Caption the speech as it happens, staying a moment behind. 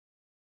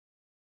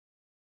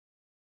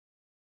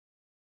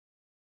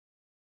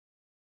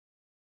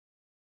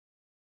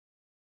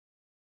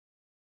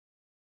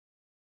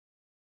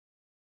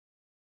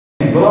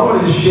Amen. Well, I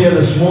wanted to share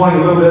this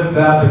morning a little bit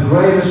about the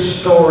greatest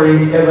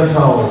story ever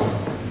told.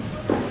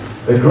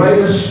 The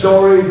greatest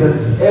story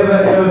that's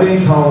ever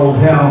been told,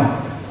 how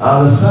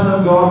the Son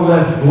of God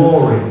left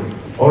glory,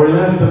 or he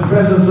left the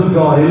presence of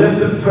God. He left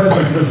the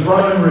presence, the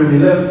throne room. He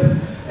left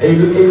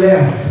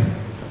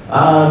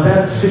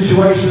that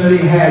situation that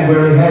he had,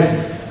 where he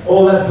had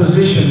all that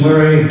position,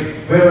 where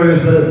he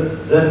was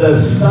the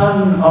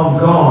Son of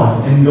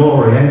God in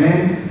glory.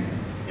 Amen.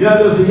 You know,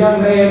 there was a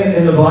young man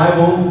in the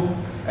Bible,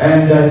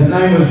 and his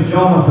name was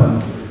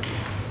Jonathan.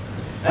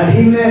 And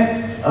he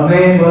met a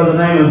man by the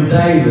name of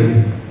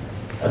David.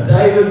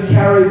 David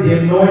carried the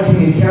anointing,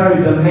 he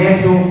carried the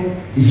mantle.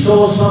 He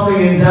saw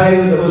something in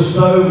David that was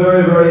so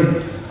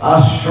very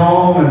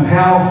strong and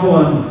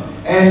powerful.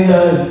 And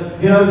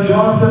you know,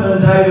 Jonathan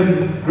and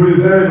David grew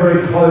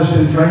very close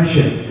in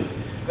friendship.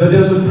 But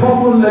there was a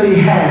problem that he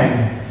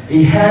had.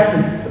 He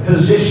had a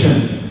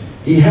position.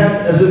 He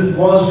had, as it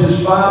was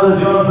his father,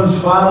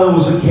 Jonathan's father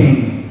was a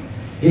king.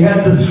 He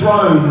had the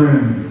throne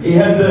room. He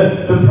had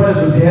the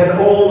presence. He had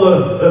all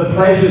the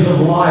pleasures of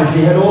life.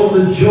 He had all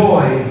the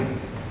joys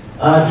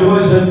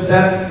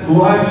that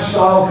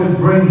lifestyle could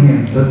bring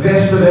him, the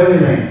best of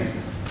everything.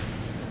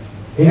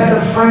 He had a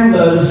friend,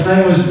 though, his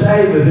name was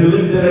David, who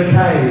lived in a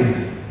cave,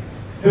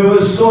 who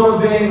was sort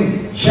of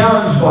being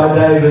challenged by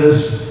David,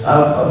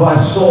 by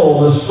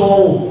Saul, as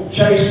Saul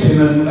chased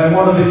him and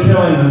wanted to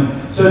kill him.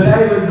 And so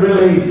David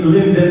really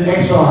lived in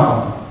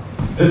exile.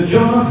 But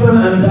Jonathan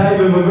and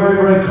David were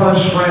very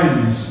close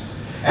friends.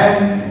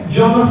 And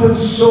Jonathan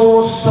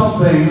saw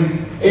something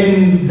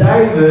in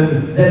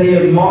David that he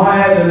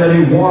admired and that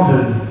he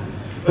wanted.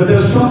 But there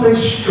was something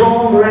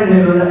stronger in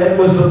him, and it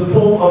was the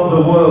pull of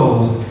the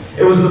world.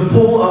 It was the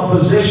pull of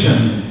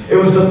position. It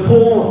was the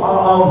pull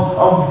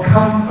of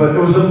comfort. It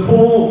was the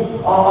pull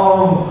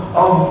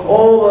of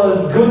all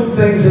the good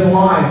things in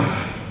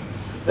life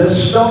that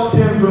stopped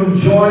him from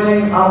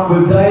joining up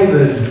with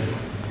David.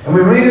 And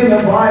we read in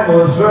the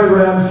Bible, it's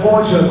very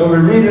unfortunate, but we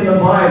read in the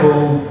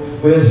Bible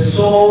where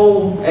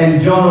Saul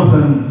and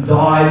Jonathan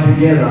died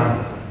together.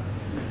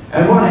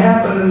 And what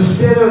happened,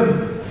 instead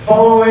of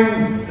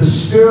following the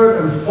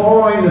Spirit and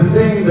following the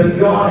thing that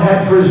God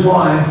had for his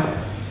life,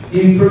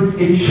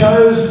 it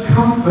chose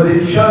comfort,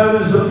 it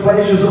chose the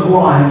pleasures of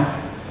life,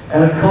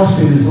 and it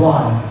cost him his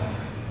life.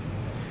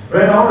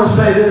 Friend, I want to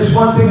say this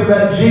one thing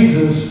about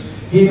Jesus.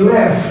 He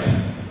left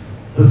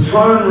the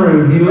throne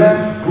room, he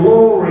left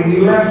glory, he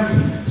left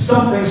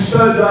something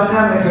so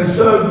dynamic and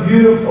so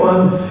beautiful,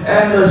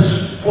 and the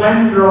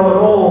splendor of it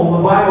all.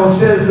 The Bible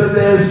says that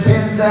there's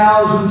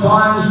 10,000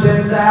 times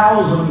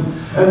 10,000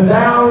 and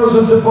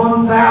thousands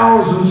upon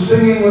thousands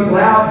singing with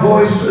loud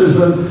voices,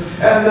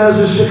 and there's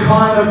a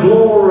Shekinah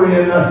glory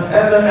and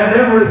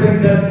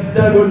everything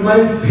that would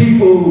make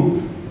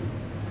people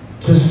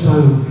just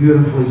so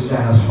beautifully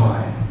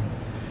satisfied.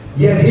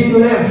 Yet he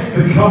left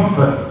the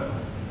comfort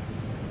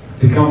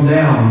to come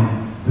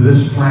down to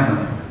this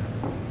planet,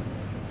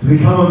 to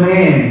become a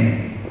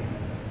man,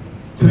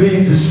 to be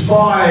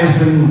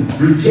despised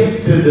and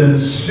rejected and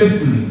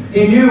smitten.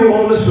 He knew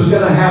all this was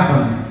going to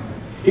happen.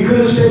 He could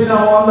have said,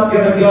 no, I'm not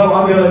going to go.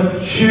 I'm going to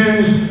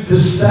choose to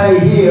stay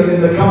here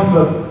in the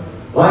comfort,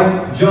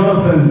 like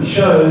Jonathan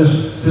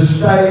chose to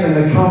stay in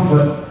the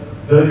comfort,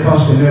 but it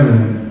cost him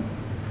everything.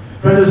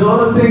 Friend, there's a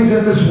lot of things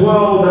in this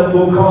world that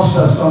will cost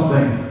us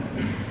something.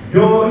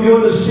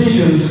 Your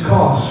decisions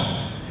cost.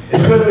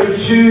 It's whether we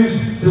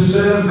choose to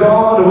serve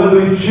God or whether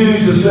we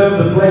choose to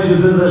serve the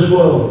pleasures of this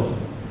world.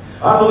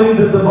 I believe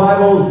that the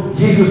Bible,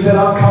 Jesus said,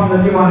 I've come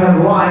that you might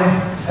have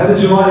life and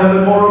that you might have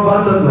it more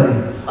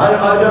abundantly.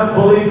 I don't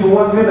believe for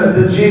 1 minute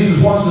that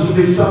Jesus wants us to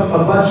be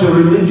a bunch of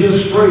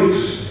religious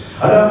freaks.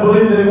 I don't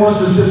believe that he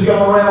wants us to just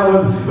go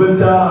around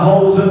with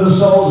holes in the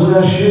soles of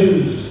our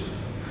shoes.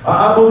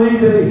 I believe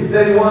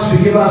that he wants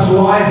to give us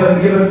life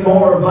and give it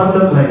more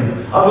abundantly.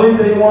 I believe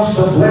that he wants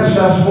to bless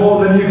us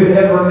more than you could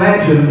ever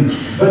imagine.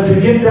 But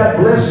to get that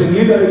blessing,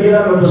 you've got to get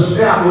under the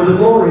spout where the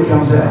glory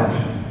comes out.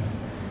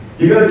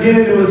 You've got to get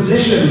into a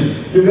position.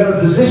 You've got to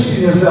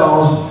position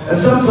yourselves. And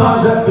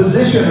sometimes that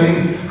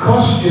positioning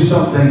costs you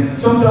something.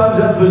 Sometimes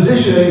that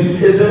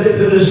positioning is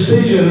a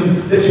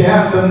decision that you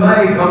have to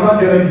make. I'm not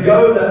going to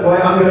go that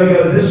way. I'm going to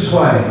go this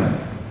way.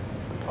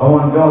 I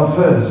want God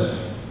first.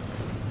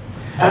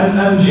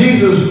 And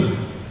Jesus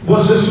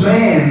was this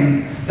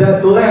man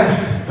that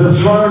left the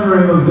throne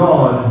room of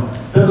God,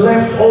 that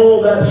left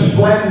all that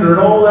splendor and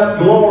all that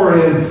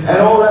glory and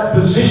all that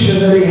position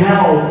that he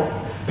held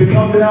to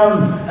come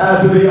down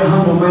to be a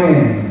humble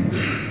man.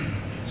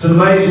 It's an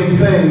amazing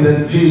thing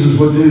that Jesus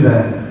would do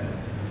that.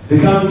 To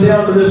come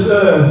down to this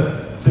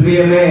earth to be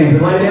a man,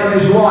 to lay down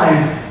his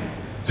life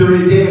to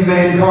redeem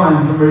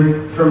mankind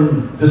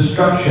from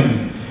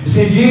destruction. You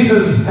see,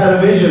 Jesus had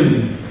a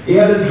vision. He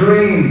had a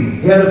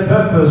dream. He had a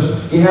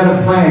purpose. He had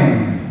a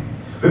plan.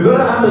 We've got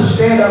to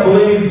understand, I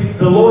believe,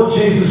 the Lord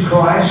Jesus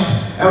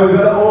Christ, and we've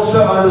got to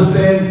also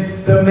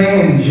understand the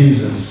man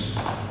Jesus.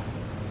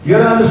 You've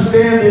got to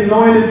understand the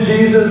anointed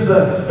Jesus,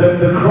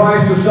 the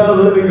Christ, the Son of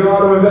the living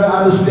God, and we've got to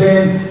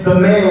understand the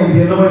man,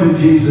 the anointed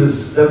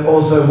Jesus, that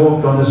also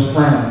walked on this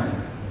planet.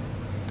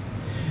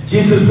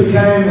 Jesus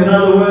became, in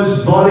other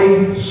words,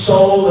 body,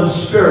 soul, and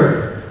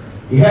spirit.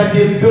 He had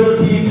the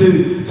ability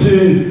to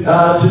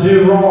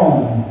do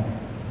wrong.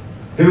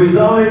 If he was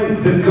only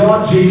the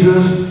God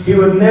Jesus, he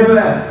would never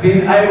have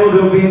been able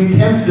to have been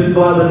tempted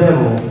by the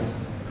devil.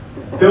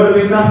 There would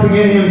have been nothing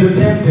in him to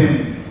tempt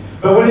him.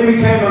 But when he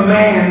became a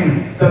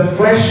man, the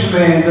flesh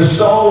man, the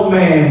soul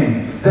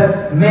man,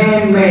 that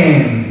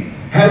man,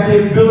 had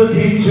the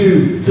ability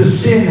to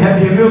sin,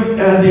 had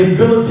the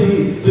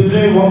ability to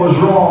do what was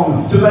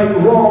wrong, to make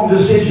wrong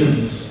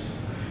decisions.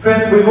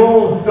 Friend, we've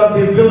all got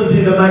the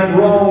ability to make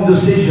wrong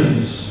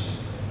decisions.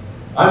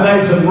 I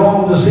made some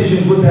wrong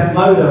decisions with that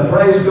motor.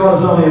 Praise God,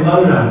 it's only a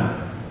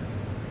motor.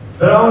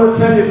 But I want to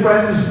tell you,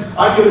 friends,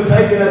 I could have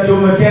taken that to a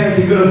mechanic,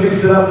 he could have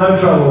fixed it up, no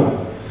trouble.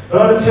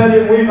 But I want to tell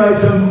you, we made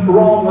some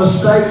wrong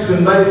mistakes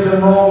and made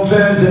some wrong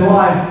turns in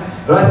life.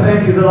 But I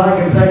thank you that I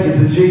can take it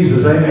to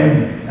Jesus,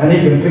 amen, and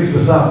he can fix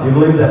us up. Do you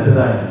believe that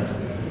today?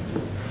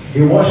 He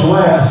can wash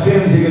away our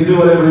sins, he can do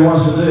whatever he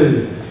wants to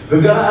do.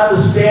 We've got to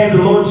understand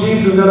the Lord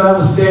Jesus, we've got to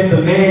understand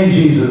the man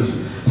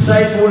Jesus.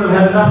 Satan would have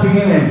had nothing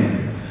in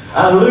him.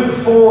 Luke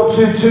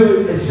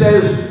 4:22, it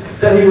says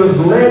that he was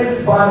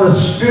led by the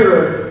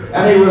Spirit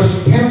and he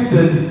was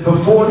tempted for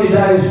 40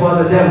 days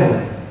by the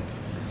devil.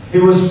 He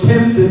was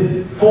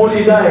tempted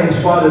 40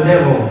 days by the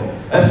devil.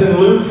 That's in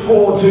Luke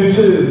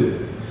 4:22.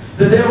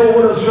 The devil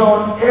would have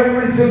thrown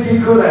everything he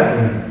could at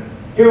him.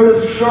 He would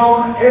have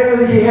thrown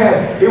everything he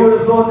had. He would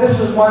have thought, this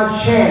is my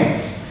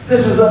chance.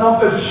 This is an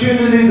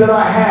opportunity that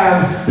I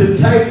have to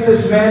take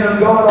this man of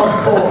God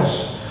off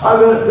course.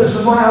 This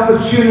is my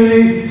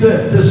opportunity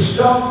to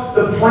stop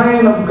the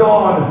plan of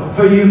God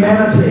for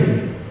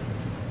humanity.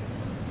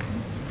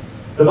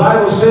 The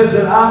Bible says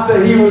that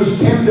after he was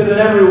tempted in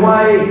every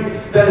way,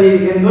 that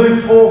in Luke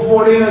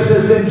 4:14 it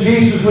says that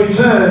Jesus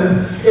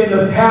returned in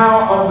the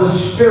power of the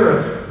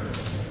Spirit.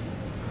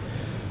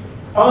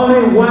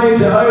 Only way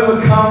to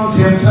overcome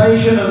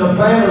temptation and the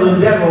plan of the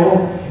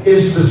devil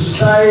is to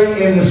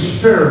stay in the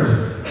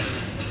Spirit.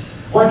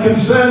 What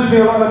concerns me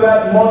a lot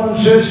about modern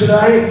church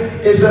today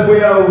is that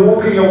we are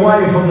walking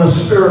away from the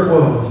spirit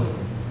world.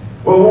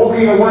 We're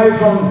walking away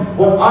from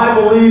what I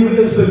believe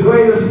is the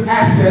greatest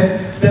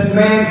asset that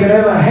man can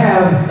ever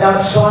have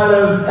outside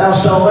of our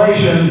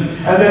salvation,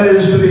 and that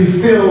is to be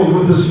filled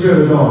with the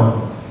Spirit of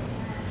God.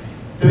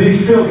 To be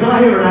filled, can I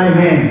hear an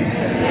amen?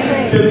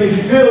 Amen. To be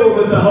filled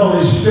with the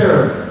Holy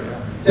Spirit.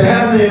 To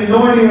have the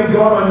anointing of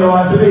God on your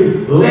life, to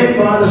be led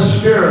by the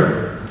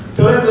Spirit.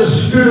 To let the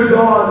Spirit of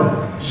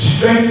God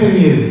strengthen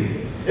you.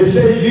 It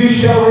says you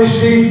shall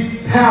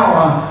receive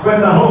power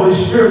when the Holy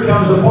Spirit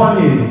comes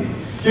upon you.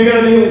 You're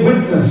going to be a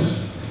witness.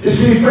 You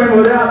see, friend,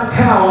 without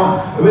power,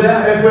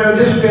 if we're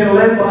just being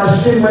led by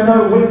sin, we're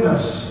no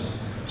witness.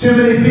 Too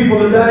many people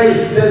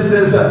today,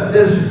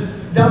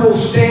 there's double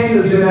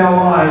standards in our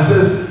lives.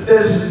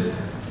 There's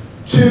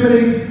too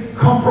many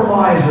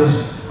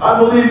compromises. I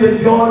believe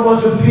that God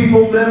wants a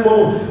people that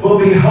will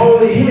be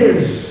wholly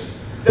His.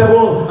 That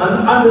will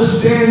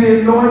understand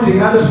the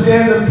anointing,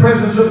 understand the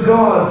presence of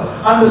God,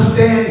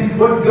 understand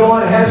what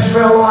God has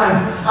for our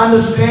life,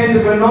 understand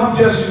that we're not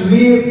just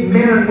mere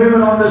men and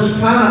women on this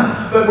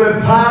planet, but we're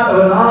part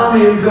of an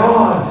army of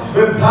God.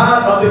 We're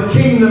part of the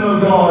kingdom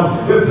of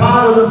God. We're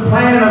part of the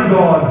plan of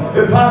God.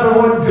 We're part of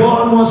what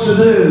God wants to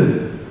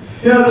do.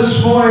 You know,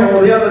 this morning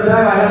or the other day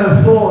I had a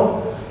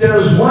thought. There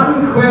is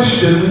one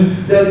question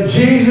that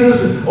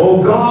Jesus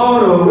or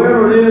God or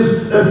whoever it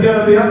is that's going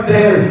to be up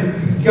there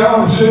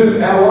going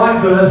through our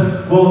life with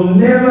us will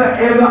never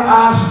ever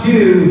ask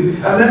you,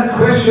 and that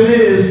question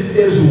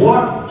is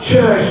what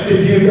church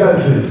did you go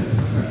to?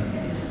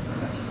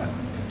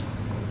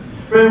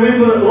 Friend, we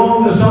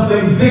belong to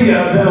something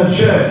bigger than a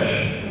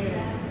church.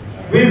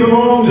 We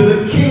belong to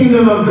the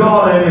kingdom of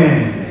God,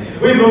 amen.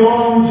 We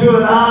belong to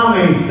an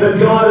army that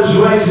God is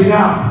raising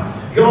up.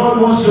 God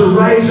wants to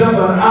raise up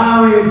an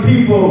army of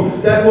people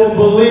that will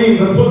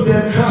believe and put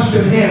their trust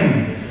in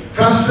Him.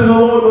 Trust in the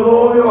Lord with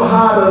all your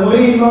heart and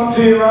lean not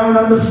to your own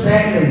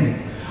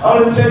understanding. I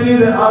want to tell you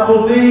that I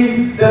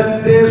believe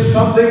that there's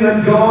something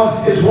that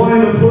God is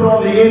wanting to put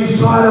on the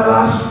inside of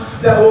us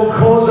that will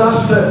cause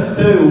us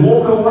to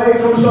walk away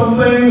from some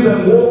things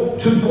and walk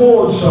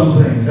towards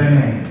some things.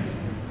 Amen.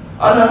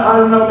 I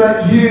don't know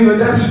about you,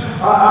 but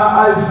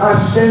I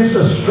sense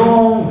a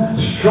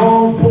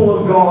strong pull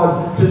of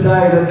God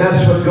today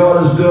that's what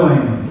God is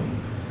doing.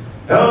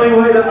 The only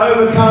way to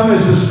overcome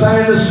is to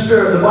stay in the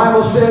Spirit. The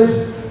Bible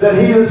says that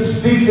he that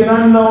speaks in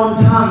unknown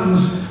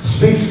tongues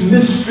speaks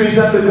mysteries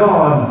unto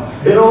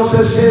God. It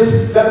also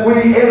says that we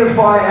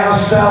edify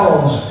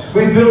ourselves.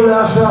 We build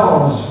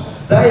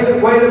ourselves. They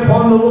that wait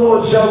upon the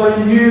Lord shall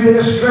renew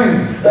their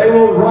strength. They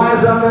will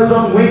rise up as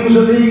on wings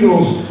of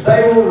eagles.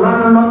 They will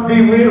run and not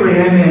be weary.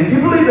 Amen. Do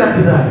you believe that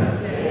today?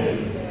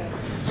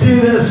 Yes. See,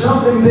 there's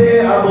something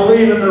there, I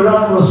believe, in the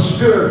realm of the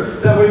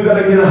Spirit that we've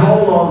got to get a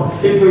hold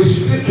of. If we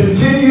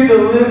continue to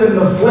live in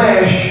the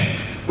flesh,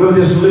 we'll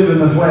just live in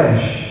the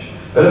flesh.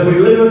 But if we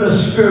live in the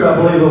Spirit, I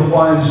believe we'll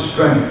find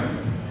strength.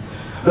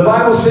 The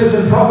Bible says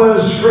in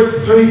Proverbs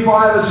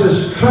 3:5, it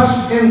says,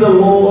 trust in the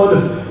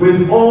Lord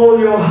with all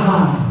your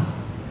heart.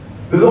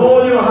 with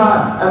all your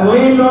heart, and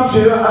lean not to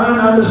your own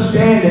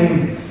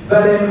understanding,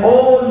 but in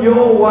all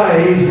your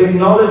ways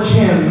acknowledge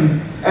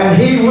Him, and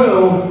He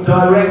will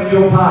direct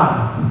your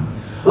path.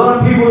 A lot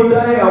of people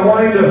today are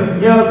wanting to,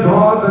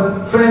 God,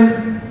 but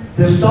friend,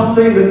 there's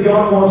something that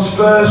God wants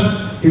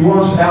first. He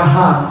wants our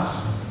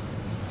hearts.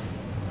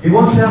 He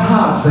wants our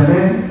hearts,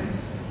 amen?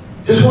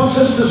 Just wants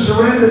us to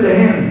surrender to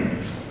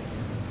Him.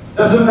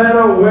 Doesn't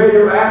matter where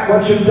you're at,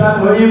 what you've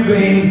done, where you've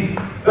been,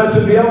 but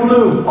to be able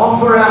to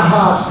offer our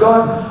hearts.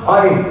 God,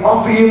 I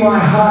offer you my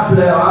heart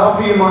today. I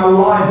offer you my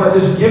life. I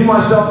just give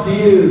myself to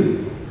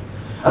you.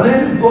 And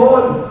then,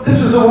 Lord,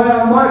 this is the way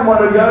I might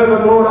want to go,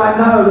 but Lord, I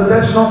know that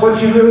that's not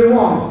what you really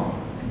want.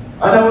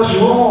 I know it's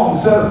wrong.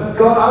 So,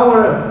 God, I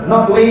want to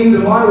not lean to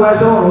my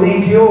ways. I want to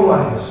lean to your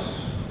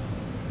ways.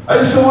 I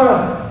just don't want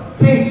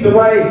to think the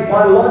way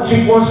my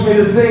logic wants me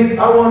to think.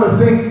 I want to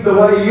think the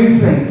way you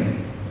think.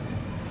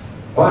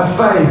 By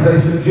faith, they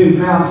subdued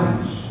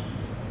mountains.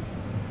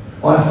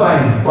 By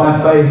faith, by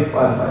faith,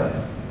 by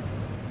faith.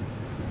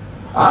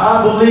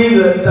 I believe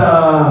that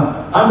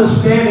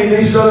understanding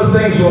these sort of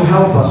things will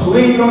help us.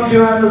 Lean not to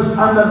your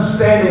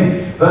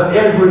understanding, but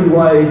every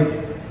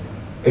way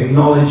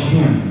acknowledge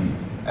Him,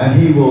 and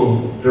He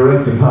will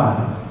direct your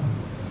path.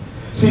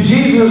 See,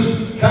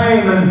 Jesus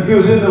came and He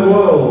was in the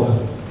world.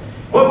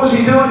 What was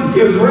He doing?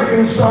 He was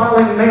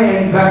reconciling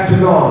man back to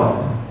God.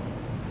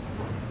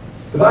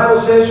 The Bible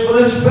says, for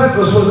this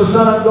purpose was the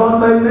Son of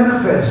God made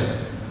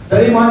manifest,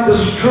 that He might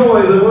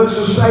destroy the works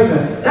of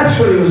Satan. That's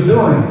what He was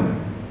doing.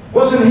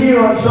 Wasn't here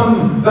on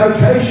some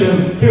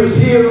vacation. He was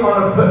here with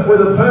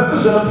a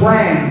purpose and a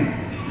plan.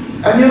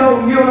 And you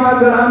and I have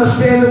got to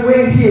understand that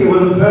we're here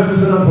with a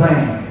purpose and a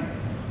plan.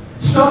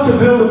 It's not to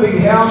build a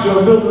big house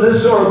or build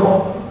this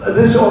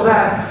or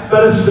that,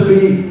 but it's to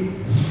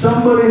be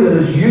somebody that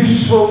is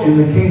useful in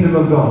the kingdom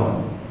of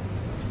God.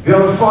 Be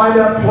able to find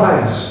our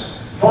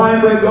place,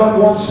 find where God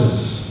wants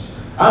us.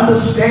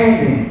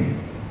 Understanding.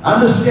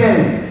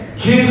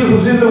 Jesus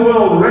was in the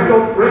world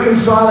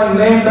reconciling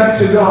man back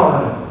to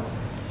God.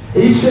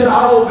 He said,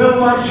 I will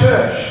build my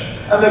church,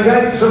 and the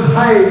gates of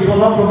Hades will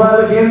not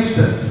prevail against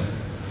it.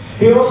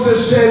 He also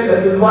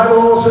said, the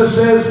Bible also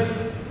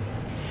says,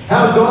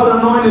 how God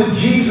anointed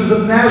Jesus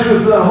of Nazareth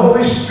with the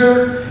Holy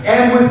Spirit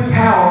and with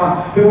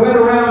power, who went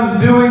around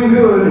doing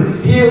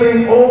good,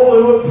 healing all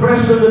who were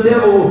oppressed of the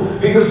devil,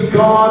 because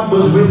God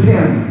was with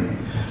Him.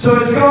 So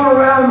He's going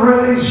around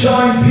really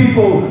showing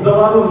people the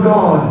love of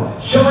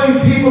God, showing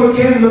people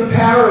again the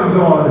power of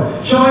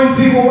God, showing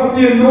people what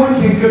the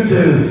anointing could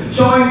do,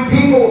 showing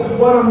people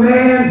what a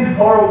man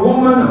or a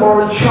woman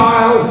or a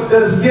child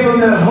that has given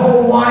their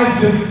whole life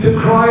to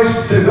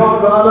Christ, to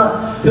God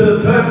rather, to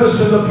the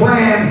purpose and the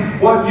plan,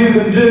 what you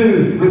can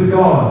do with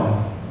God,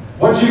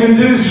 what you can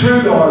do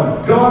through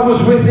God. God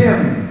was with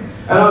him,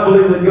 and I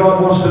believe that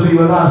God wants to be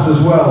with us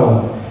as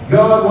well.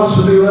 God wants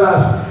to be with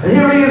us. And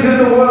here He is in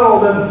the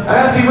world, and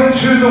as He went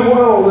through the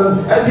world,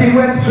 and as He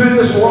went through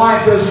this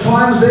life, there's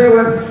times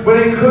there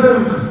when He could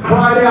have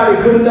cried out,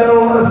 He could have done a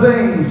lot of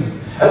things.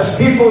 As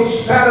people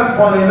spat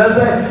upon Him,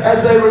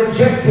 as they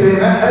rejected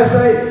Him, as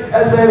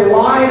they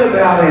lied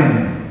about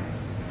Him.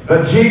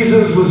 But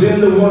Jesus was in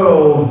the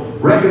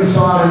world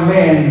reconciling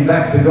man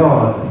back to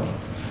God.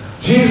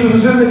 Jesus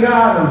was in the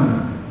garden.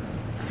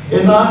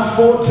 In Mark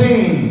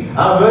 14,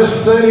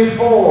 verse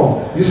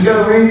 34, I'm just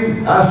going to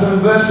read some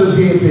verses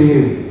here to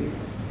you.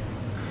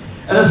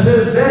 And it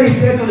says, then He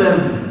said to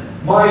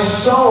them, my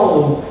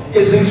soul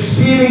is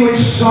exceedingly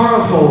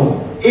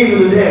sorrowful, even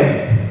to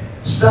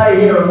death.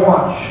 Stay here and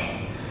watch.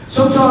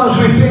 Sometimes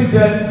we think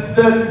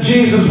that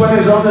Jesus, when He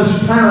was on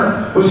this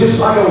planet, was just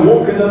like a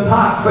walk in the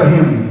park for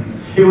Him.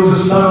 He was the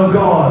Son of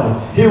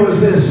God. He was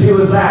this, He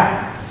was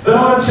that. But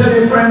I want to tell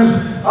you,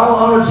 friends, I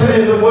want to tell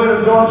you the Word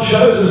of God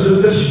shows us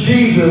that this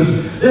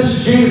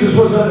Jesus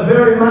was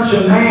very much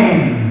a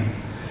man.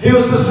 He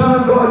was the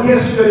Son of God,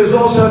 yes, but He was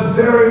also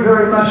very,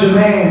 very much a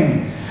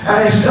man.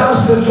 And He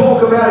starts to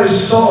talk about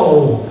His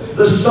soul,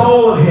 the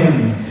soul of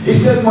Him. He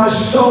said, my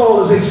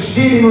soul is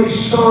exceedingly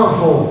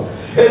sorrowful.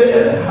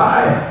 Even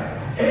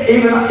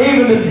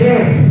to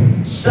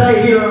death,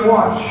 stay here and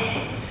watch.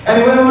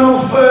 And He went a little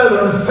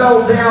further and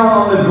fell down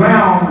on the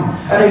ground,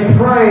 and He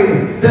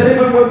prayed that if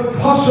it were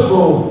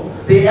possible,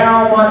 the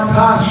hour might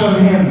pass from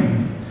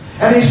Him.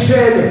 And He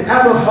said,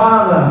 Abba,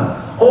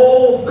 Father,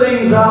 all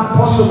things are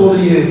possible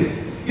to you.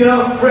 You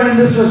know, friend,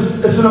 it's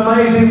an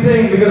amazing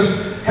thing,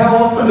 because how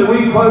often do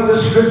we quote the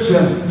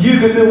scripture, you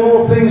can do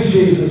all things,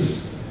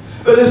 Jesus.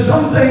 But there's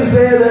some things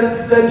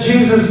there that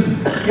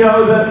Jesus,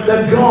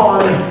 that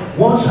God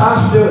wants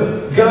us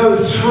to go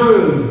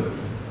through,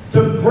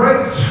 to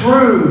break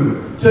through,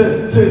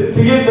 to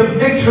get the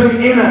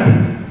victory in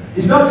it.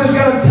 He's not just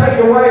going to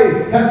take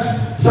away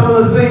perhaps some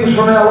of the things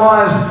from our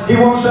lives. He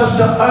wants us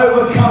to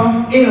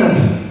overcome in it.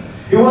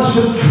 He wants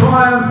to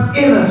triumph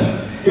in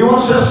it. He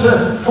wants us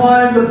to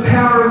find the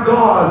power of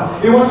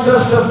God. He wants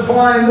us to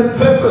find the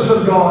purpose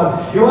of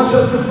God. He wants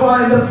us to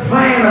find the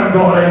plan of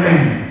God.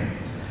 Amen.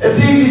 It's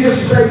easy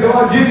just to say,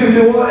 God, you can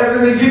do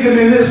everything. You can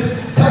do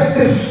this. take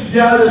this,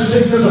 this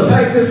sickness, or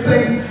take this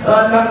thing.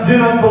 Do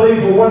not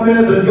believe for 1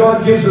 minute that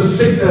God gives us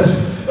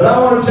sickness. But I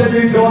want to tell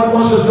you, God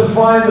wants us to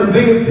find the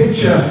bigger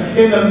picture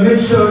in the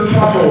midst of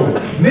trouble.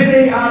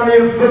 Many are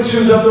the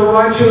afflictions of the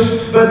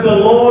righteous, but the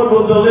Lord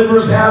will deliver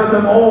us out of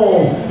them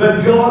all.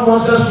 But God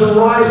wants us to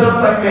rise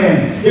up,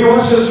 amen. He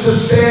wants us to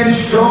stand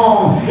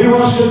strong. He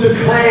wants to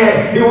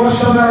declare. He wants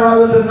somehow or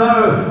other to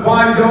know,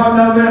 my God,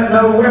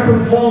 no weapon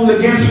formed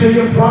against me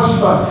can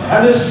prosper.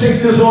 And this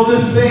sickness or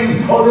this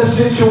thing or this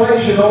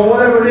situation or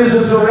whatever it is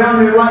that's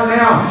around me right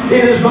now,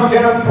 it is not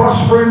going to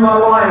prosper in my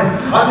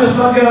life. I'm just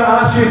not going to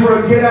ask you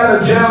for a get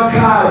out of jail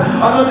card.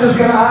 I'm not just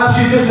going to ask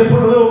you just to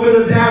put a little bit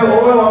of dab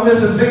oil on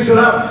this and fix it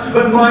up.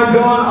 But my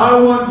God,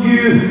 I want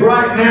you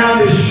right now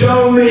to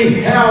show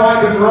me how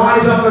I can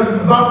rise up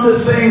above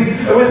this thing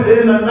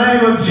in the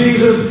name of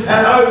Jesus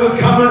and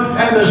overcome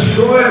it and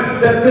destroy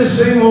it, that this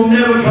thing will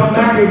never come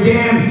back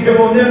again. It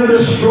will never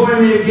destroy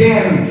me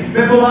again.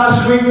 Remember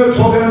last week we were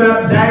talking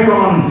about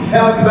Dagon,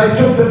 how they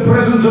took the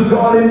presence of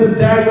God into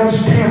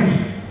Dagon's tent,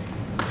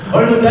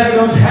 or into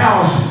Dagon's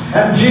house.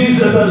 And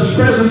Jesus, the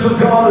presence of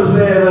God is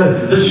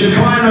there. The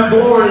Shekinah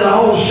glory, the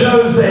whole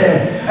show's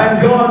there.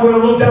 And God would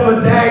have looked up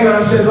at Dagon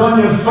and said, on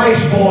your face,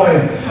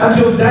 boy.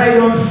 Until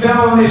Dagon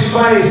fell on his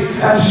face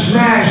and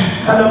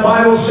smashed. And the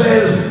Bible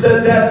says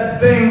that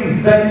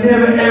thing, they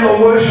never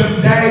ever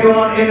worshipped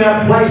Dagon in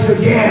that place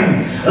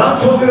again. And I'm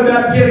talking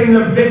about getting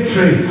the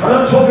victory. I'm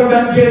not talking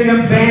about getting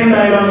a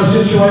band-aid on a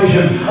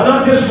situation. I'm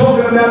not just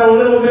talking about a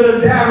little bit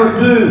of dab or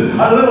do,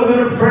 a little bit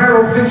of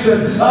prayer will fix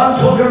it. I'm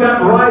talking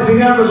about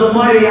rising up as a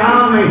mighty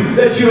army,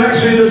 that you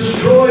actually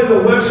destroy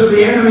the works of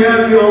the enemy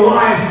over your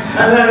life,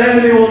 and that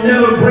enemy will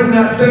never bring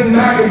that thing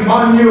back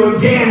upon you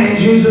again in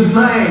Jesus'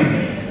 name.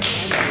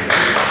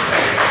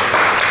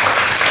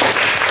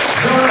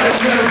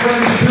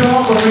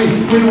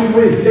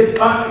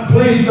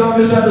 Please don't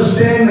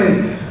misunderstand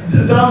me.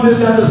 Don't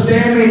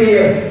misunderstand me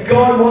here.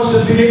 God wants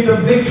us to get the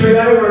victory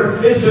over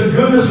it. It's the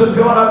goodness of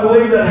God, I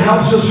believe, that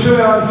helps us through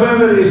our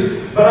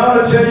infirmities. But I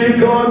want to tell you,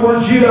 God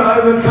wants you to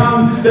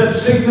overcome that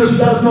sickness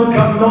does not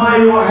come nigh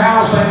your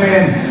house,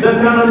 amen.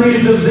 That none of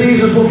these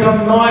diseases will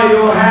come nigh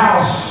your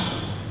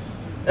house.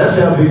 That's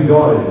how big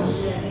God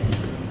is.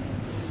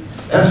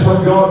 That's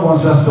what God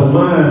wants us to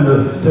learn,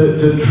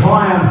 to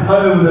triumph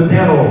over the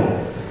devil.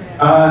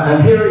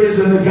 And here he is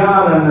in the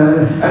garden,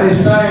 and he's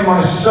saying,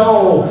 my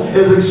soul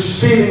is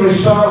exceedingly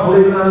sorrowful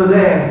even unto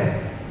death.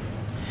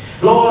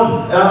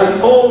 Lord,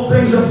 all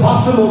things are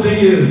possible to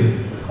you.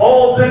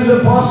 All things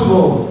are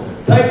possible.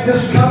 Take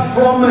this cup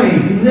from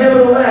me.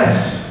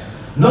 Nevertheless,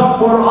 not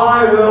what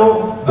I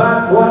will,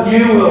 but what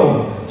you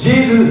will.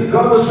 Jesus,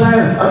 God was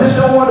saying, I just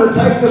don't want to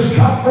take this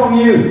cup from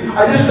you.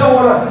 I just don't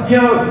want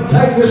to,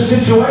 take this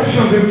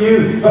situation from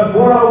you. But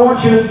what I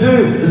want you to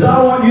do is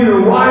I want you to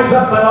rise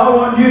up and I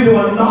want you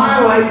to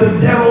annihilate the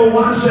devil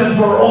once and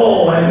for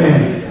all.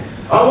 Amen.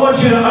 I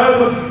want you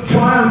to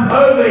triumph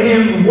over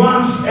him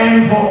once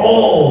and for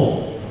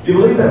all. Do you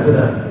believe that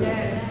today?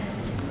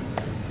 Yes.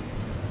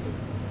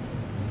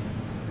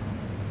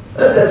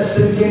 Let that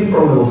sink in for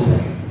a little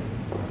second.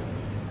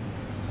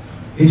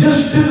 He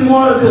just didn't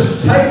want to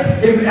just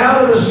take him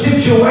out of the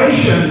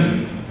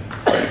situation,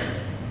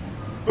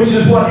 which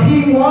is what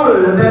he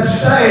wanted at that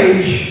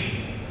stage.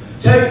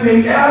 Take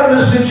me out of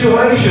the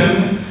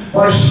situation.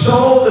 My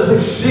soul is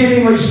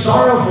exceedingly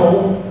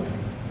sorrowful.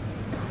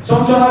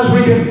 Sometimes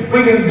we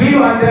can be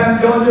like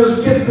that. God,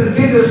 just get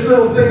this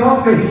little thing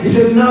off me. He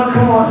said, no,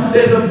 come on.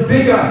 There's a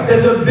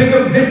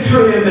bigger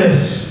victory in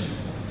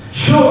this.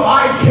 Sure,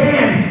 I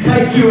can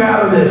take you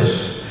out of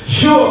this.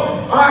 Sure,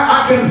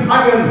 I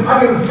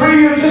can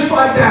free you just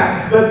like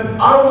that. But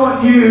I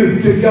want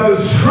you to go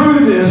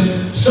through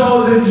this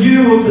so that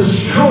you will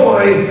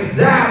destroy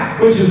that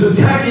which is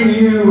attacking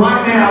you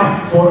right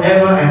now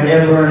forever and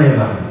ever and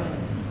ever.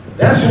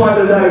 That's why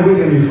today we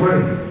can be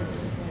free.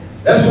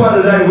 That's why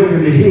today we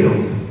can be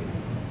healed.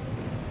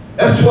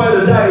 That's why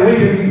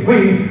today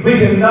we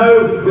can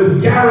know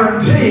with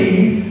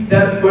guarantee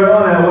that we're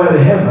on our way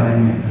to heaven.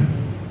 Amen.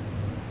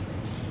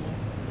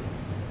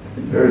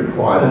 Very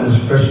quiet in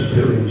this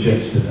Presbyterian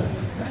church today.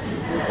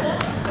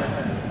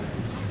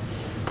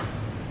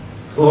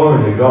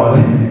 Glory to God.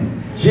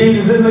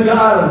 Jesus in the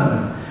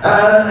garden.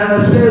 And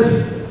it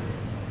says,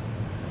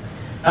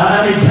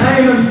 and he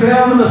came and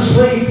found them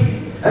asleep.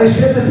 And he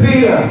said to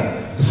Peter,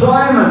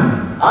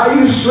 Simon, are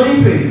you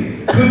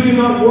sleeping? Could you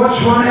not watch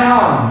 1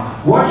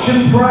 hour? Watch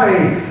and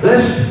pray,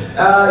 lest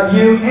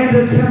you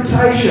enter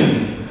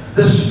temptation.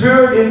 The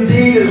spirit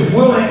indeed is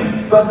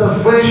willing, but the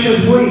flesh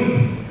is weak.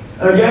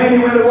 And again he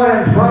went away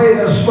and prayed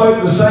and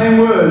spoke the same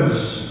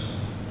words.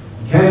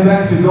 He came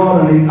back to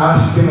God and he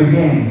asked him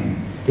again.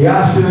 He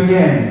asked him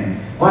again,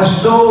 my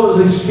soul is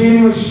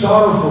exceedingly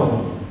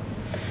sorrowful.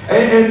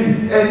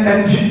 And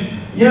then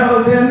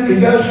he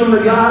goes from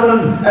the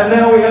garden and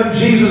now we have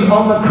Jesus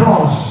on the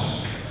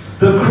cross.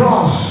 The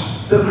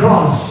cross. The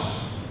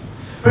cross.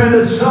 Friend,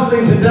 it's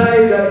something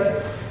today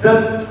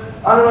that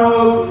I don't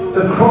know,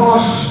 the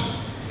cross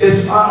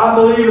is, I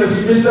believe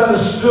it's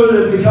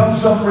misunderstood. It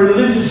becomes some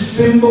religious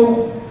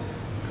symbol.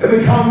 It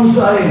becomes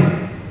a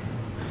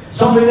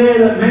Something there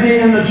that many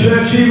in the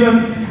church,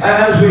 even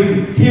as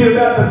we hear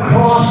about the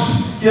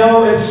cross, you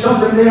know, it's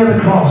something there, the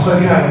cross,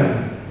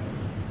 okay.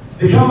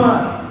 It's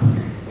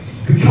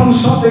become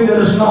something that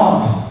is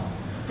not.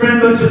 Friend,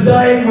 but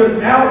today,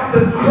 without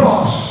the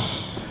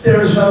cross,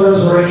 there is no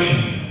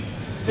resurrection.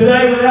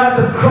 Today, without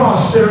the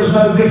cross, there is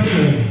no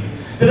victory.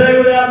 Today,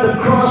 without the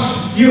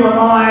cross, you and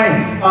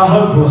I are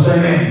hopeless,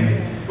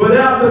 amen.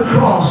 Without the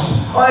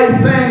cross, I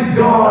thank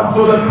God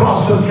for the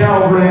cross of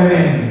Calvary,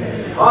 amen.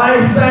 I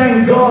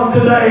thank God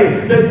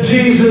today that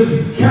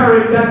Jesus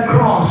carried that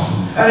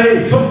cross, and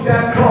He took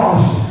that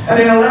cross, and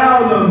He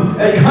allowed them,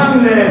 He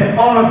hung there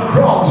on a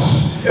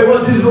cross. It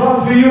was His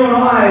love for you and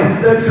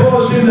I that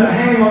caused Him to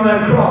hang on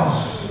that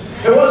cross.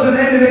 It wasn't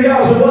anything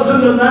else. It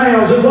wasn't the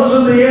nails. It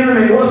wasn't the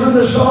enemy. It wasn't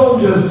the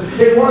soldiers.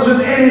 It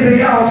wasn't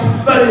anything else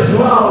but His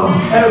love.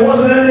 And it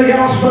wasn't anything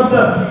else but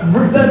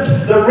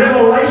the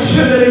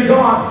revelation that He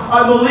got.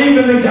 I believe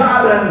in the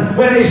garden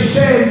when He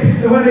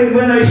said, when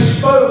they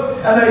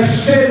spoke and they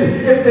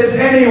said, if there's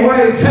any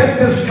way, take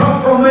this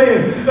cup from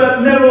me.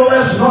 But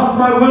nevertheless, not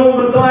my will,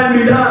 but thine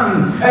be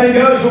done. And He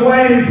goes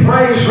away and He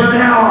prays for an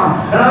hour.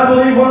 And I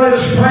believe while He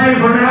was praying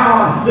for an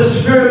hour, the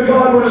Spirit of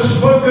God would have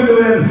spoken to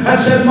him and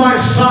said, my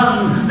son,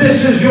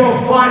 this is your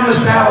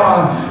finest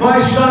hour. My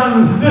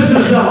son, this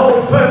is the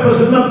whole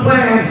purpose and the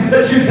plan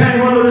that you came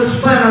onto this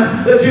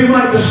planet, that you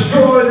might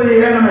destroy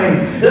the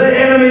enemy. The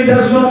enemy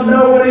does not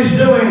know what he's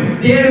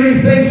doing. The enemy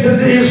thinks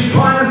that he is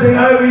triumphing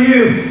over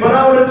you. But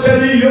I want to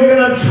tell you, you're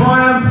going to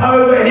triumph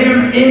over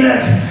him in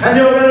it. And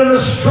you're going to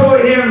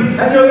destroy him.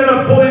 And you're going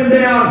to pull him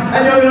down.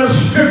 And you're going to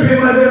strip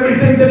him of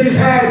everything that he's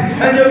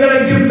had. And you're going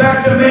to give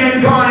back to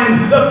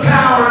mankind the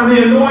power and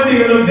the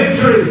anointing and the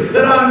victory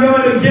that I'm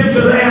going to give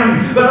to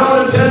them. But I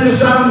want to tell you,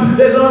 son,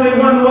 there's only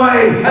one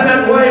way, and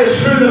that way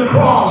is through the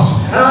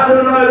cross. And I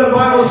don't know, the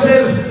Bible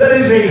says that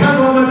as He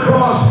hung on the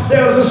cross,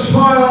 there was a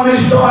smile on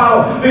His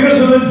dial because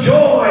of the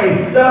joy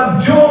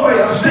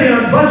of seeing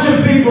a bunch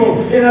of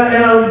people in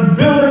a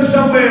building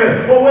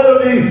somewhere, or whether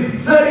it be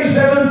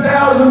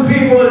 37,000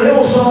 people at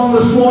Hillsong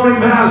this morning,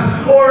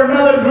 perhaps, or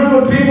another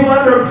group of people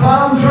under a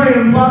palm tree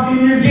in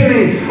Papua New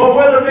Guinea, or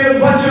whether it be a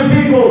bunch of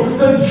people.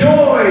 The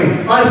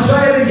joy, I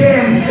say it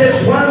again,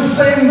 is one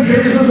thing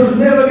Jesus is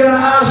never going to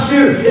ask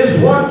you,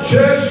 is what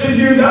church did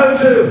you go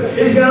to?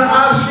 He's going to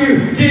ask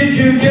you, did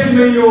you give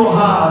me your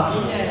heart?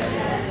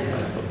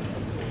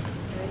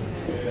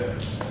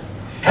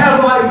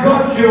 Have I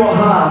got your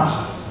heart?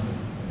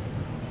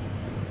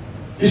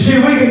 You see,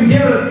 we can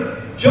give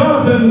it.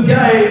 Jonathan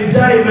gave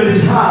David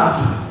his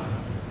heart,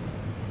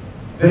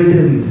 but he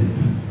didn't.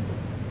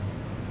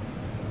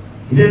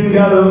 He didn't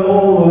go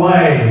all the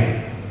way.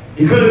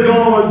 He could have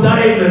gone with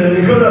David, and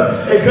he could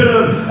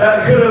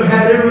have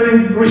had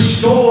everything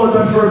restored,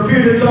 but for a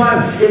period of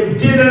time it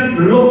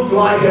didn't look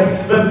like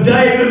it. But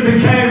David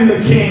became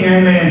the king,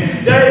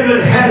 amen.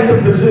 David had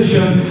the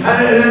position,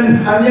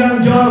 and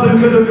young Jonathan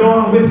could have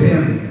gone with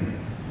him.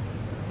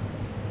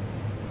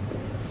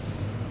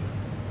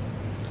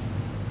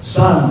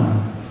 Son,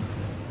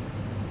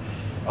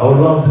 I would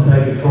love to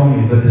take it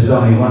from you, but there's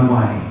only one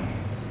way.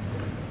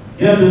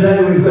 You know,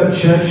 today we've got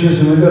churches,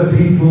 and we've got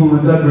people, and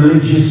we've got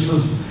religious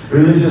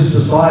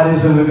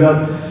societies, and we've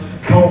got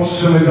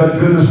cults, and we've got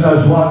goodness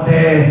knows what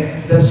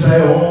there that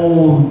say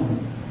all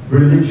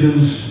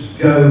religions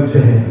go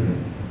to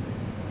heaven.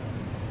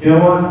 You know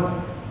what?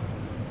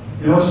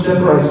 You know what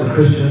separates the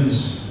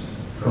Christians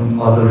from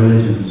other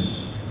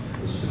religions?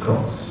 It's the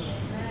cross.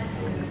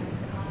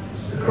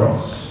 It's the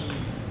cross.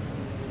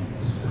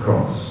 It's the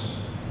cross.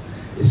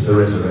 It's the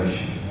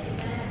resurrection.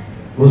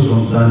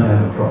 Muslims don't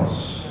have a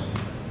cross.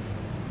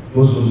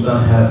 Muslims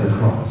don't have the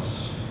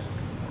cross.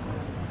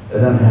 They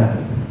don't have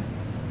it.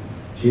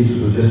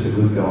 Jesus was just a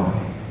good guy.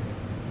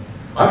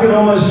 I can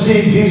almost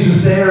see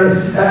Jesus there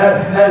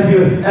as he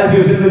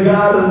was in the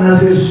garden,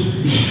 as he was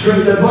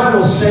street. The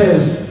Bible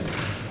says,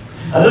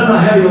 I don't know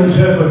how you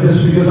interpret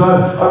this, because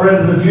I've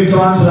read it a few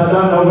times, and I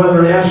don't know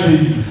whether he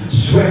actually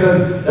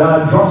sweated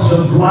drops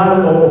of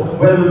blood, or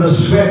whether the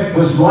sweat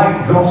was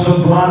like drops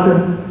of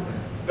blood.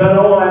 But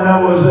all I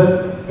know is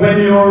that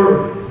when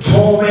you're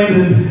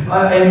tormented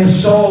in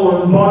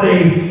soul and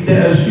body,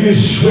 as you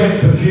sweat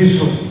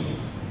profusely.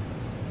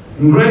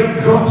 And great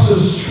drops of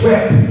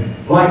sweat,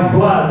 like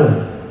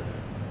blood,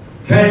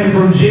 came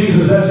from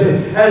Jesus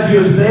as he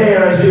was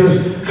there, as he was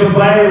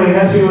travailing,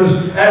 as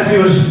he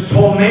was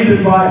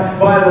tormented by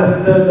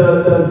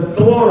the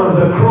thought of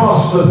the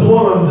cross, the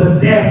thought of the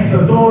death,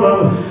 the thought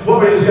of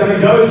what he was going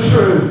to go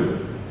through.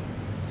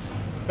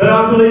 But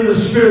I believe the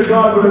Spirit of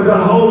God would have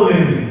got hold of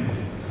him.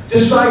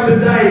 Just like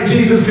today,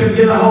 Jesus can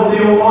get a hold of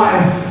your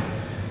life.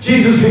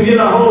 Jesus can get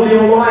a hold of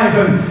your life,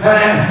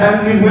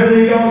 and whether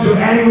you're going through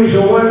anguish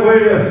or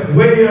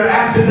where you're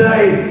at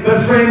today.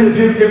 But friend,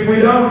 if we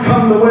don't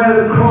come the way of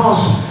the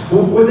cross,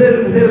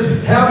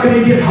 how can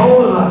He get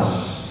hold of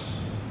us?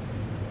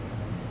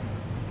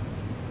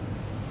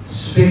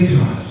 Speak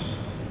to us.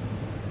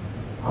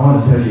 I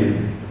want to tell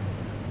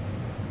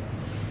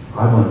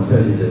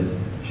you that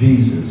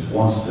Jesus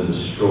wants to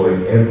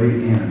destroy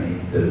every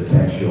enemy that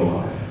attacks your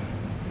life.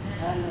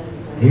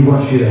 He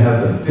wants you to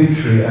have the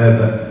victory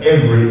over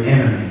every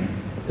enemy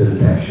that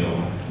attacks your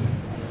life.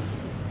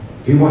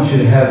 He wants you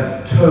to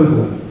have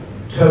total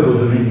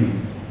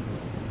dominion,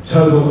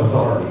 total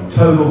authority,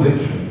 total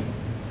victory.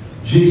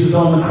 Jesus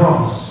on the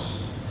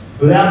cross.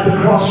 Without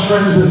the cross,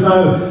 friends,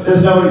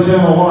 there's no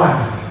eternal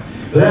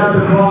life. Without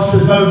the cross,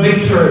 there's no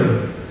victory.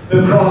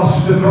 The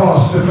cross, the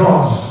cross, the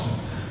cross.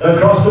 The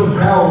cross of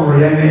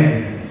Calvary,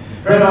 amen.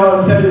 Friend, I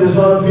will tell you, there's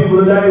a lot of people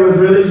today with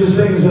religious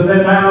things and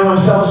they nail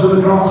themselves to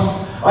the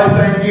cross. I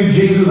thank you,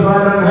 Jesus, that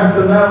I don't have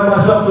to nail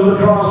myself to the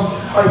cross.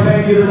 I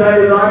thank you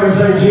today that I can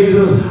say,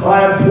 Jesus,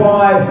 I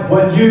apply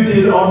what you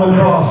did on the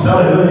cross.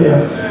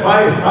 Hallelujah.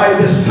 I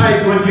just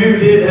take what you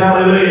did.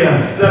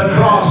 Hallelujah. The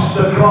cross,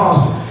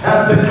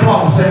 at the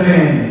cross.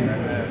 Amen.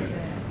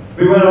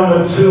 We went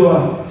on a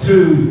tour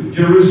to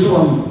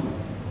Jerusalem.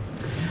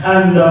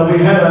 And we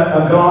had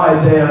a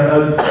guide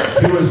there.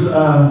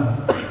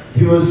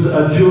 He was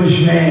a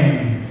Jewish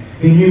man.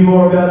 He knew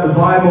more about the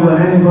Bible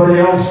than anybody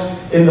else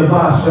in the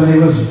bus, and he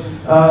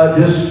was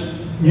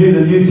just knew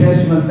the New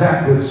Testament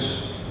backwards.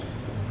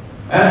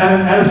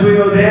 And as we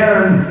were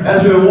there, and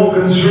as we were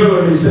walking through,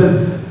 and he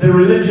said, the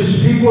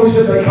religious people, he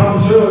said, they come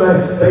through,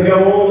 and they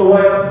go all the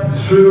way up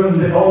through, and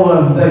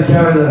they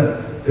carry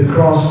the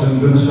cross,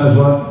 and goodness knows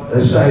what they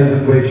say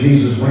that where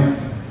Jesus went.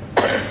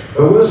 But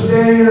we were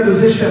standing in a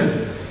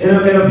position. In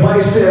a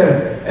place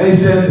there, and he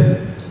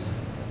said,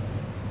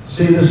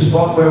 see the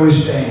spot where we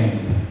stand.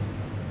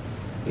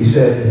 He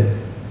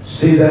said,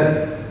 see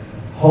that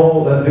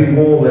hole, that big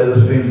wall there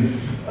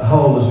a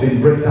hole that's been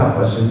bricked up?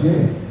 I said,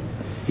 yeah.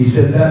 He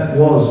said, that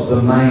was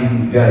the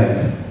main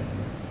gate.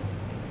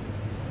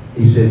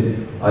 He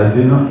said, I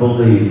do not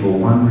believe for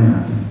 1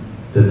 minute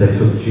that they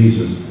took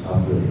Jesus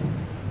up there.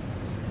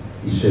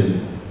 He said,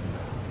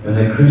 when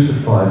they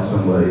crucified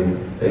somebody,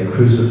 they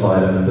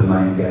crucified him at the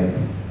main gate.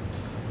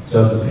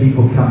 So if the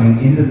people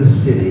coming into the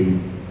city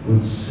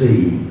would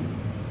see,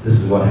 this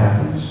is what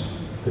happens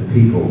to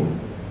people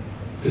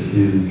that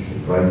do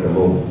break the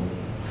law.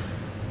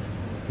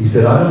 He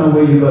said, I don't know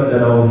where you got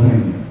that old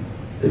hymn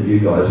that you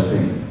guys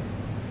sing.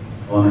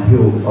 On a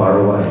hill far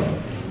away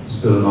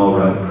stood an old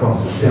rugged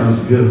cross. It sounds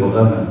beautiful,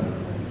 doesn't it?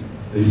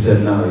 But he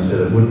said, no. He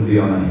said, it wouldn't be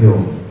on a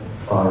hill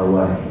far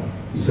away.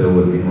 He said, it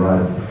would have been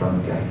right at the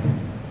front gate.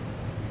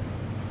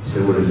 He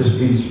said, it would have just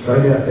been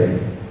straight out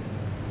there.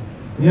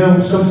 You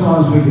know,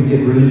 sometimes we can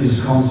get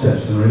religious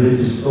concepts and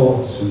religious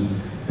thoughts and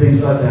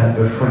things like that,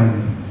 but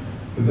friend,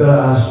 we've got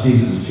to ask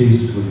Jesus,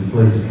 Jesus, would you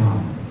please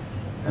come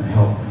and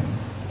help me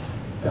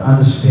to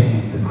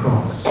understand the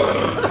cross.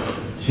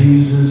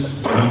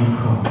 Jesus on the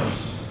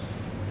cross.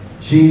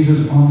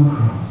 Jesus on the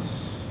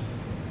cross.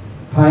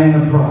 Paying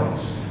the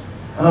price.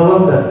 And I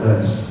love that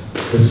verse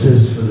that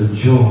says, for the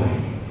joy.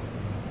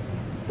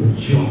 The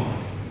joy.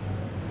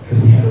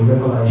 Because he had a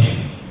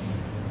revelation.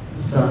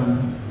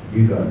 Son,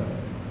 you got it.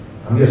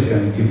 I'm just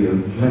going to give you a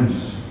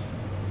glimpse.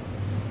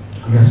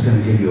 I'm just going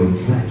to give you a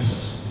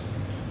glimpse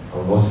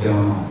of what's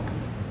going on.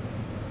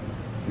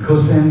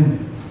 Because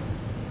then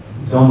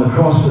he's on the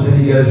cross, but then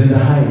he goes into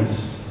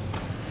Hades.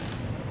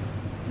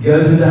 He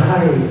goes into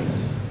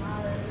Hades.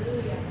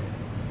 Hallelujah.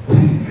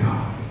 Thank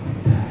God he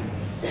went to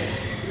Hades.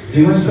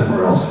 He went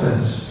somewhere else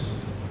first.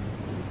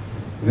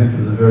 He went to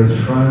the very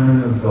throne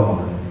room of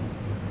God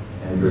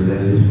and he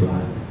presented his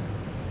blood.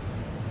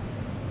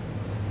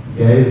 He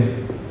gave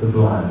the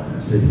blood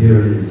and said, here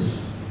it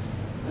is.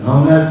 And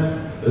on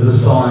that there's a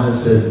sign that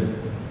said,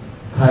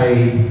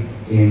 paid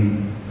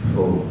in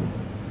full.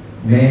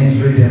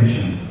 Man's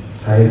redemption,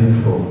 paid in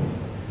full.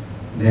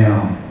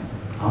 Now,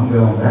 I'm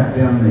going back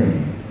down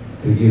there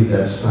to give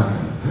that son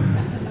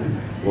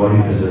what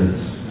he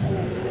deserves.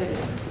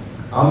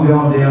 I'm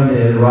going down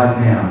there right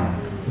now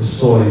to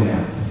sort him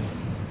out.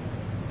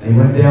 And he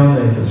went down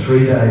there for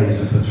 3 days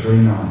and for 3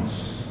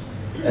 nights.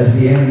 As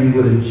the enemy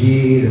would have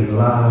jeered and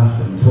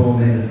laughed and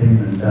tormented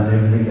him and done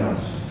everything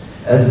else.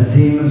 As the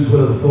demons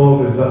would have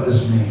thought, we've got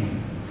this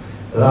man.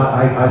 But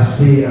I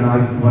see, and I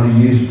want to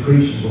use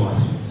preacher's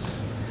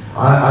license.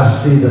 I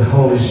see the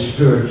Holy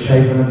Spirit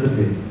chafing at the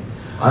bit.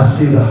 I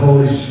see the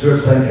Holy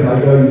Spirit saying, can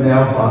I go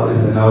now, Father? He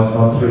said, no, it's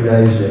not 3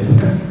 days yet.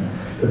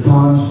 The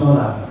time's not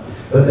up.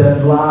 But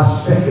that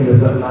last second,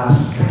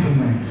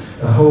 man,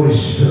 the Holy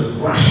Spirit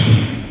rushed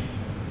in.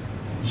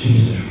 And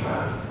Jesus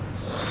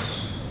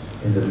rose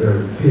in the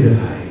very pit of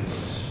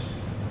Hades,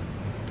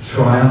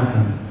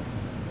 triumphant.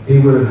 He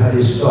would have had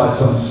his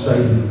sights on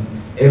Satan.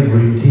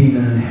 Every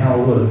demon in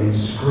hell would have been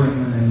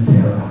screaming in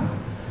terror,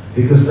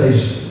 because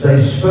they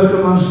spoke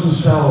amongst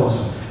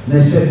themselves, and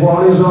they said,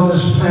 while he was on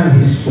this planet,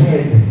 he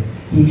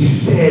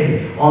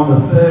said on the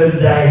 3rd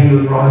day he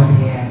would rise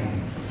again.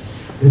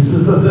 This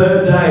is the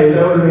 3rd day.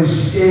 They would have been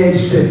scared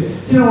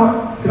stiff. You know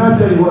what? Can I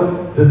tell you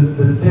what?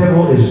 The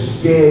devil is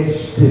scared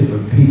stiff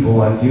of people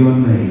like you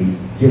and me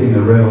getting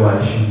a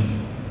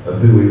revelation of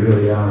who we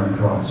really are in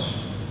Christ.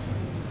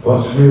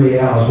 What's really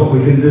ours, what we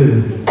can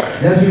do.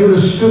 And as he would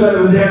have stood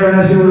over there, and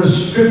as he would have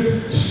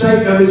stripped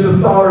Satan of his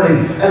authority,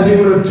 as he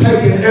would have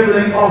taken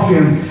everything off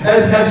him,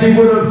 as he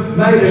would have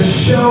made a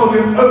show of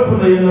him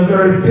openly in the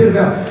very pit of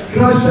hell.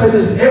 Can I say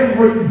this?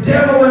 Every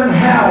devil in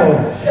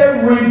hell,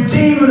 every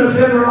demon that's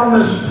ever on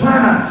this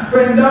planet,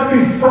 friend, don't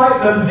be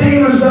frightened of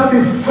demons, don't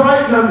be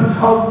frightened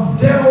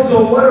of devils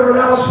or whatever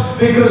else,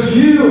 because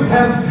you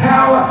have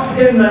power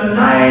in the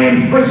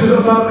name which is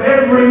above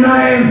every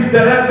name,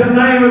 that at the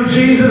name of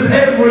Jesus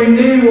every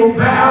knee will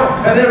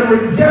bow and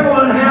every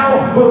devil in hell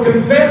will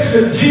confess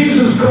that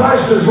Jesus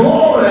Christ is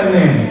Lord.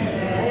 Amen.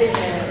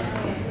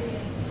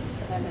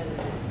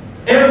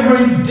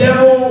 Every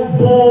devil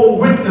bore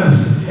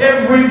witness.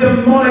 Every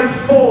demonic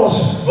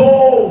force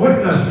bore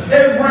witness.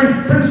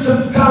 Every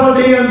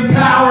principality and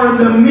power and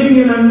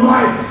dominion and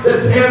might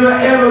that's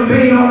ever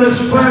been on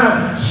this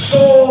planet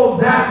saw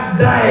that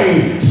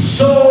day,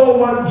 saw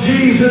what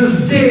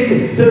Jesus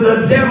did to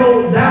the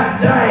devil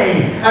that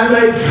day, and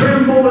they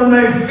tremble and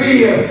they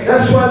fear.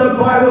 That's why the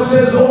Bible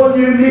says all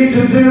you need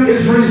to do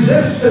is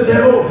resist the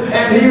devil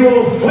and he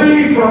will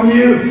flee from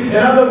you. In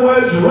other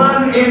words,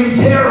 run in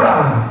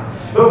terror.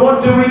 But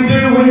what do?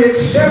 We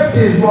accept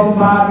his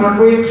bombardment.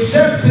 We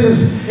accept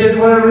his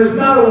whatever it is.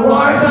 No,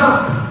 rise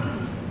up.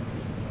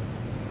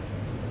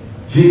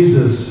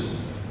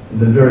 Jesus, in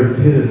the very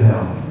pit of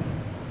hell,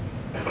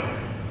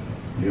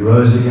 he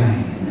rose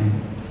again.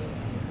 Amen.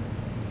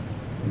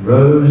 He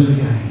rose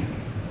again.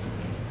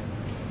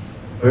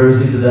 Where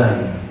is he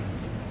today?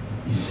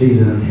 He's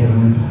seated in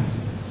heavenly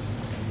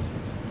places.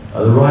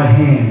 At the right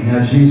hand,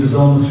 now Jesus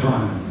on the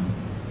throne.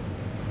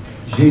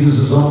 Jesus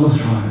is on the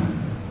throne.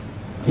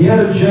 He had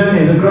a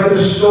journey. The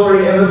greatest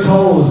story ever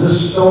told is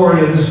this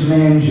story of this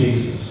man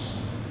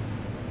Jesus.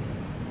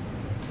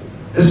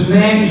 This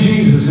man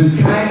Jesus who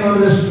came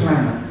on this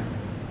planet,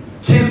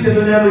 tempted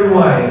in every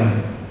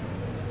way,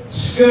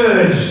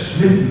 scourged,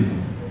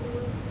 smitten.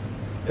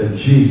 But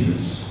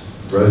Jesus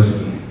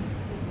rose again.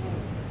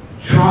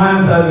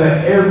 Triumphed over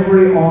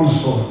every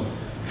onslaught.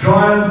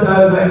 Triumphed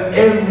over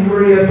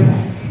every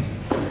attack.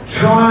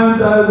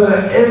 Triumphed over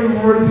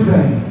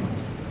everything.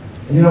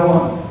 And you know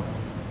what?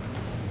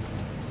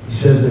 He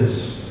says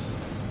this.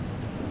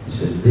 He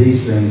said,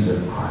 these things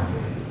that I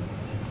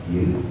do,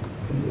 you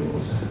can do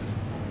also.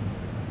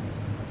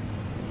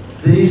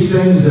 These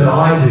things that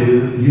I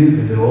do, you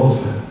can do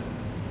also.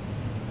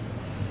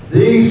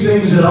 These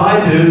things that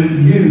I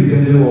do, you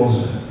can do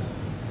also.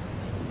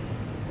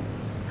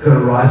 Got to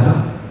rise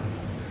up.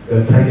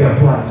 Got to take our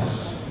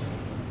place.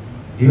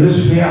 He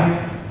lifts me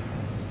up.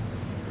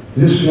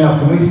 He lifts me up.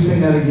 Can we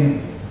sing that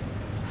again?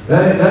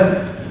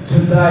 That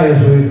today,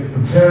 as we're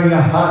preparing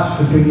our hearts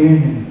for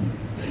communion,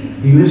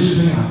 he lifts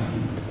me up.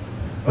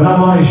 When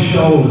I'm on his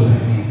shoulders,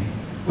 amen.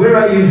 Where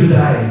are you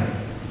today?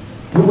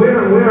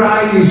 Where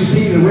are you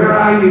seated? Where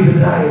are you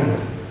today?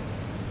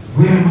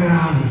 Where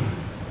are you?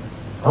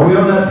 Are we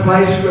on that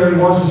place where he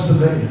wants us to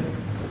be?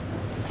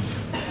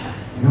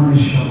 We're on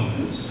his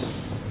shoulders.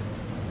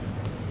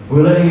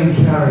 We're letting him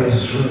carry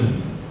us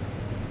through.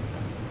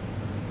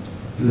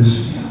 He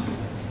lifts me